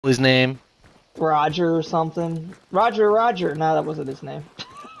his name? Roger or something. Roger. No, that wasn't his name.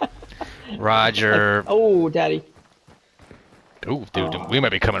 Like, Roger. oh, daddy. Ooh, dude, we Oh, might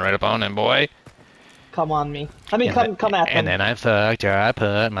be coming right up on him, boy. come on me. I mean, And, the, come at and them. then I fucked her. I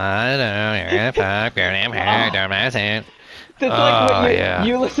put my and fucked her damn hair Oh, down my hand. it's like when Oh yeah.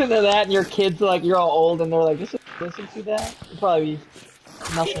 you listen to that and your kids are like you're all old and they're like, listen to that. It'd probably be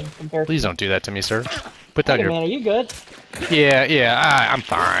nothing compared to Please me. don't do that to me, sir. Put down Hey your. man, are you good? Yeah. I'm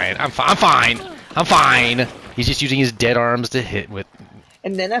fine. I'm fine. I'm fine. He's just using his dead arms to hit with.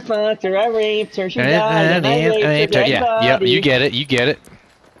 And then I fucked her, I raped her, she died, and I raped her dead Yeah. You body. get it. You get it.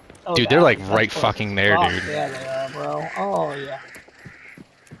 Oh, Dude, they're like that's right close as fucking there, fuck. dude. Yeah, they are, bro. Oh yeah.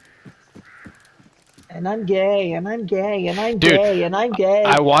 And I'm gay, and I'm gay, and I'm Dude, gay, and I'm I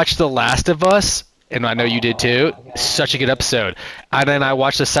gay. watched The Last of Us, and I know you did Oh too. my god, Such a good dude. episode. And then I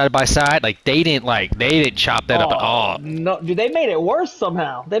watched the side by side. Like they didn't chop that up at Oh all. no, dude, they made it worse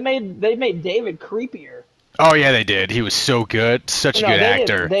somehow. They made David creepier. Oh yeah, they did. He was so good. Such a No, good they didn't.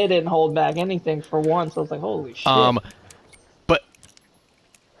 actor. They didn't hold back anything for once. I was like, holy shit. Um, but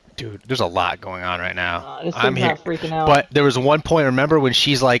dude, there's a lot going on right now. This I'm kid's here. not freaking out. But there was one point. Remember when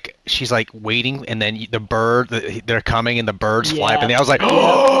she's like waiting, and then they're coming, and the birds fly up, Yeah. and I was like, Yep. Yeah,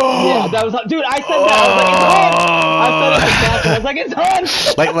 oh, that was. Dude, I said that. I was like, it's on. I said it to Catherine. I was like, it's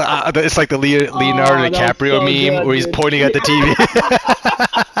on. like it's like the Leonardo Oh, that was DiCaprio so meme good, where he's dude. pointing at the TV.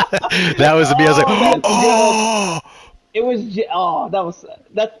 That was me. I was like, Oh, that's good. oh. It was.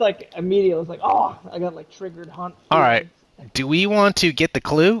 That's like immediate. I was like, oh, I got like triggered hunt All right. feelings. Do we want to get the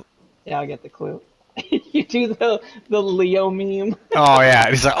clue? Yeah, I get the clue. You do the Leo meme. Oh yeah.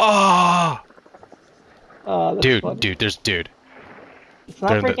 He's like, oh, Oh, that's funny. dude. It's not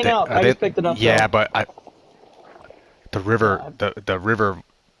They're in freaking out. I just picked it up yeah, though. but the river, Yeah. the river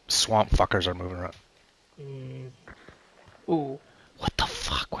swamp fuckers are moving around. Mm. Ooh. What the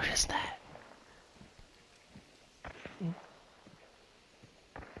fuck? What is that?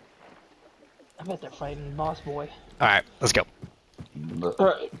 I bet they're fighting Boss Boy. All right, let's go.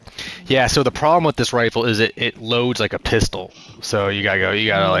 Alright. Yeah. So the problem with this rifle is it loads like a pistol. So you gotta go. You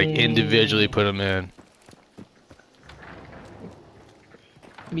gotta like individually put them in.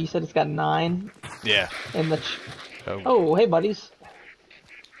 You said it's got 9 Yeah. in the. Oh. Oh, hey buddies.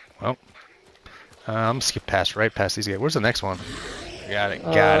 Well, I'm gonna skip right past these guys. Where's the next one? Got it.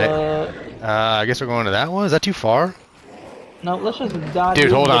 Got it. I guess we're going to that one. Is that too far? No, let's just dodge.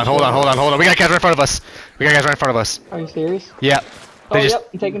 Dude, hold on. We got guys right in front of us. Are you serious? Yeah. Oh, yep,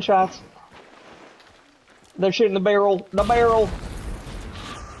 I'm taking shots. They're shooting the barrel.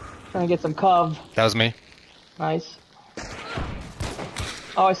 Trying to get some cov. That was me. Nice.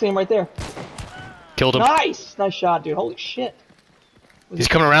 Oh, I see him right there. Killed him. Nice! Nice shot, dude. Holy shit. He's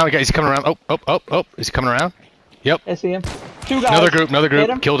coming around. He's coming around. Oh. Is he coming around? Yep. I see him. 2 guys. Another Hit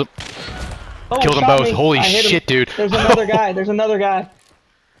him. group. Killed him. Oh, Killed them shot both. me. Holy I hit him. shit, dude. There's another guy.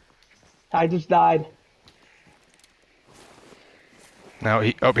 I just died. No,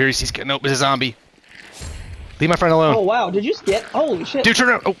 here he's getting. Nope, it's a zombie. Leave my friend alone. Oh, wow. Did you get? Holy shit. Dude, turn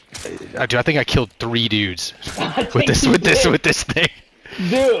around. Oh, dude, I think I killed 3 dudes I with think you did. this thing.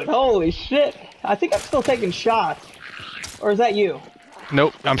 Dude, holy shit. I think I'm still taking shots. Or is that you?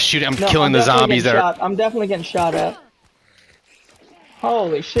 Nope, I'm shooting. I'm No, killing the zombies that are. I'm definitely getting shot at.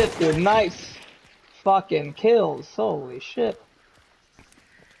 Holy shit, dude. Nice fucking kills. Holy shit.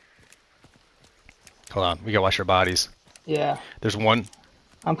 Hold on, we gotta watch our bodies. Yeah. There's one.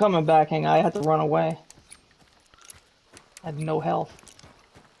 I'm coming back. Hang on. I had to run away. I had no health.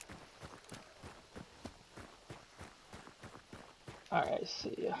 Alright,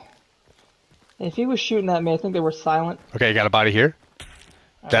 see ya. If he was shooting at me, I think they were silent. Okay, you got a body here.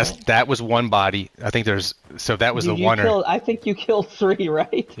 Alright. That was one body. I think there's. So that was Dude, the one. I think you killed 3,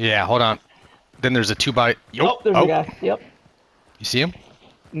 right? Yeah, hold on. Then there's a 2 body. Oh, there's a guy. Yep. You see him?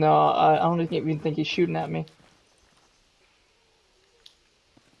 No, I don't even think he's shooting at me.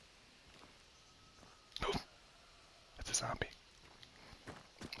 That's a zombie.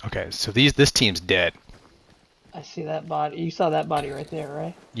 Okay, so this team's dead. I see that body. You saw that body right there,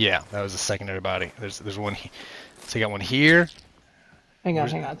 right? Yeah, that was a secondary body. There's one. So you got one here. Hang on.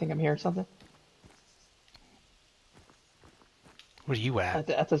 I think I'm hearing something. Where are you at?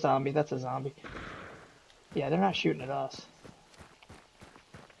 That's a zombie. Yeah, they're not shooting at us.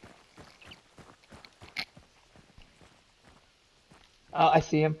 I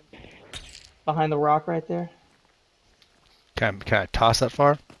see him. Behind the rock right there. Can I toss that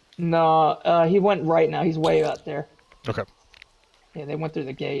far? No, he went right now. He's way out there. Okay. Yeah, they went through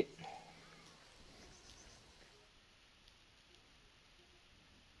the gate.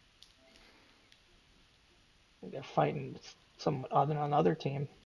 They're fighting some other another team.